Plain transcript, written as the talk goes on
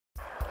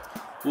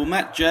Well,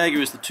 Matt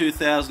Jager is the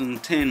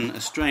 2010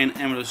 Australian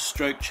Amateur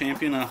Stroke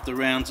Champion after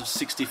rounds of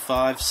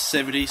 65,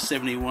 70,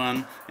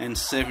 71 and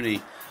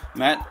 70.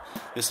 Matt,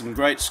 there's some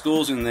great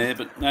scores in there,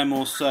 but no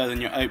more so than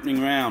your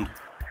opening round.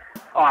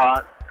 Oh,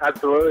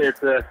 absolutely.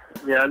 It's a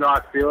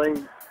nice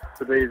feeling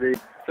to be the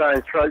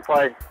Australian Stroke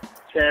Play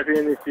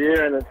champion this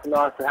year, and it's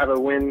nice to have a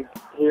win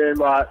here in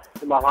my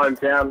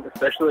hometown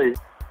especially.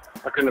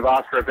 I couldn't have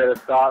asked for a better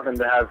start than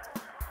to have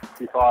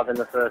 65 in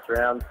the first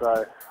round,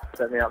 so it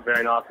set me up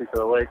very nicely for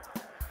the week.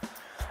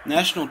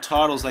 National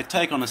titles, they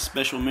take on a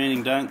special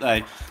meaning, don't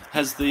they?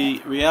 Has the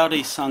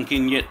reality sunk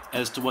in yet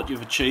as to what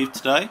you've achieved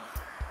today?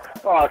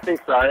 Oh, I think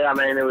so. I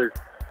mean, it was,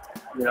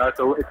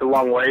 it's a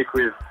long week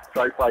with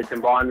stroke play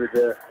combined with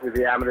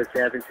the amateur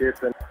championships,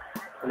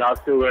 and I've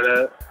still got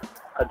a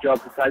job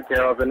to take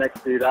care of the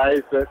next few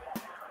days. But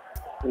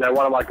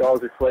one of my goals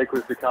this week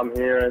was to come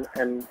here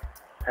and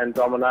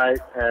dominate,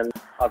 and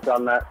I've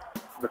done that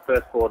the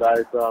first 4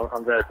 days, so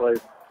I'm very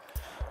pleased.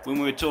 When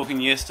we were talking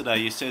yesterday,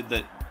 you said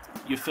that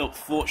you felt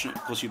fortunate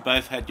because you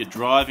both had your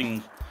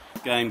driving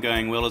game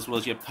going well as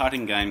your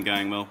putting game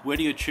going well. Where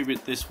do you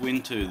attribute this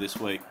win to this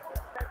week?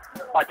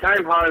 I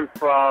came home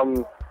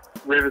from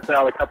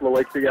Riversdale a couple of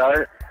weeks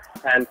ago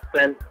and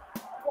spent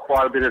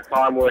quite a bit of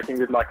time working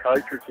with my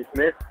coach, Richie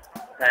Smith,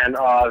 and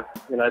I've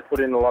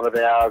put in a lot of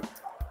hours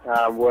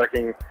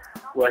working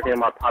on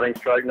my putting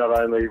stroke, not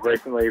only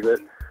recently but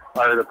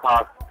over the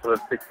past sort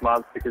of 6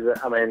 months, because it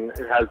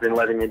has been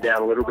letting me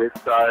down a little bit.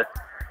 So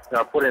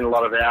I put in a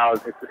lot of hours.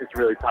 It's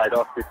really paid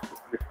off this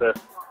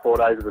first 4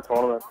 days of the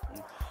tournament.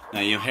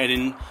 Now you head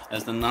in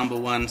as the number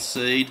 1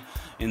 seed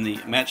in the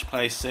match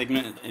play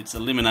segment. It's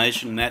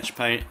elimination, match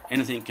play,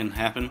 anything can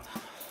happen.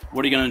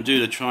 What are you going to do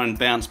to try and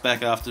bounce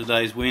back after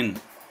today's win?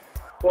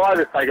 Well, I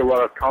just take a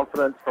lot of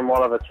confidence from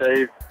what I've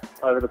achieved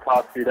over the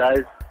past few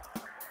days.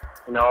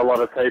 A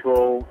lot of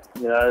people,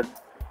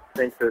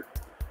 think that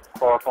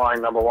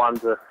qualifying number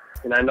 1's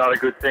not a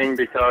good thing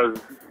because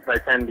they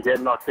tend to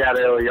get knocked out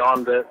early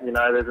on. But,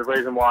 there's a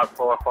reason why I've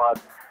qualified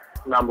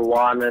number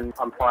 1, and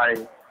I'm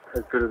playing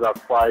as good as I've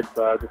played.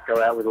 So I just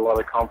go out with a lot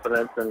of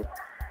confidence and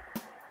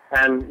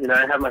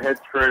have my head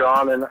screwed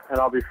on, and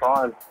I'll be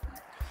fine.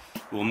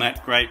 Well,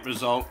 Matt, great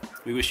result.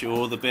 We wish you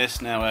all the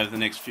best now over the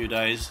next few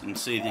days and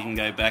see if you can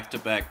go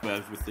back-to-back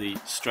both with the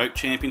Stroke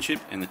Championship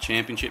and the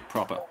Championship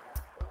proper.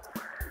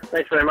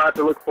 Thanks very much.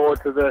 I look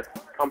forward to the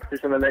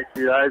competition the next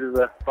few days. There's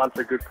a bunch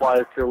of good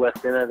players still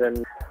left in it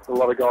and a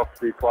lot of golf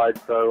to be played,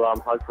 so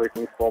hopefully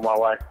things fall my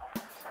way.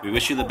 We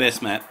wish you the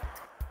best, Matt.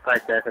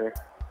 Thanks, Anthony.